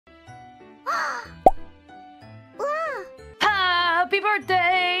Happy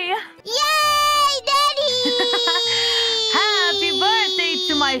birthday! Yay, Daddy! Happy birthday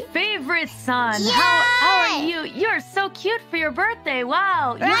to my favorite son. Yay! How are you? You're so cute for your birthday.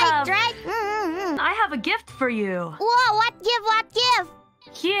 Wow. Right. I have a gift for you. Whoa, what gift?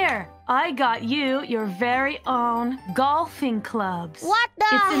 Here, I got you your very own golfing clubs. What the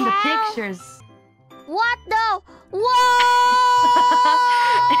It's in the hell? pictures. What the? Whoa!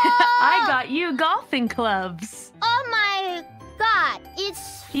 I got you golfing clubs. Oh my god,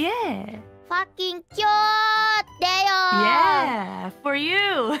 it's Yeah. fucking cute, Deo. Yeah, for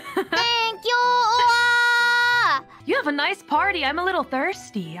you. Thank you. You have a nice party. I'm a little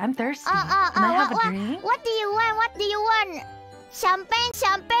thirsty. I'm thirsty. Can I have a drink? What do you want? Champagne.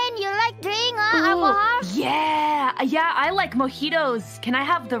 You like drink, Ooh, alcohol? yeah, I like mojitos. Can I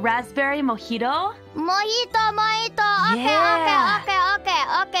have the raspberry mojito? Mojito.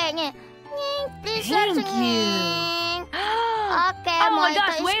 Okay. Please, Thank you. Okay, Oh my mojito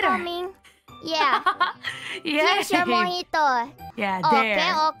gosh, is waiter. coming. Yeah. Yeah. Here's your mojito. Yeah, there.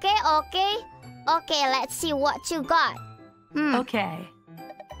 Okay, let's see what you got. Okay.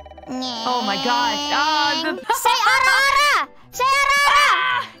 Oh my gosh. Say ara.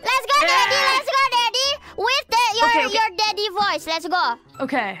 Let's go, Daddy. With your daddy voice. Let's go.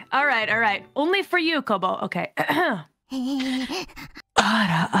 Okay. All right. Only for you, Kobo. Okay. Ara.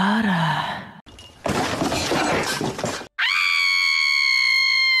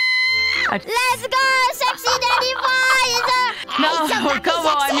 Let's go, sexy daddy voice. No,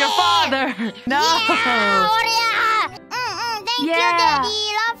 Kobo, I'm your father. No. Yeah. Thank you, Daddy.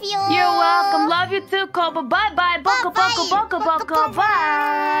 Love you. You're welcome. Love you too, Kobo. Bye. Boko. Bye.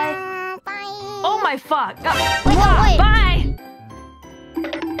 Bye. Oh my fuck. Wait. Bye.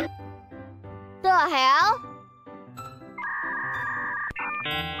 The hell?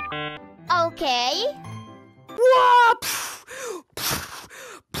 Okay.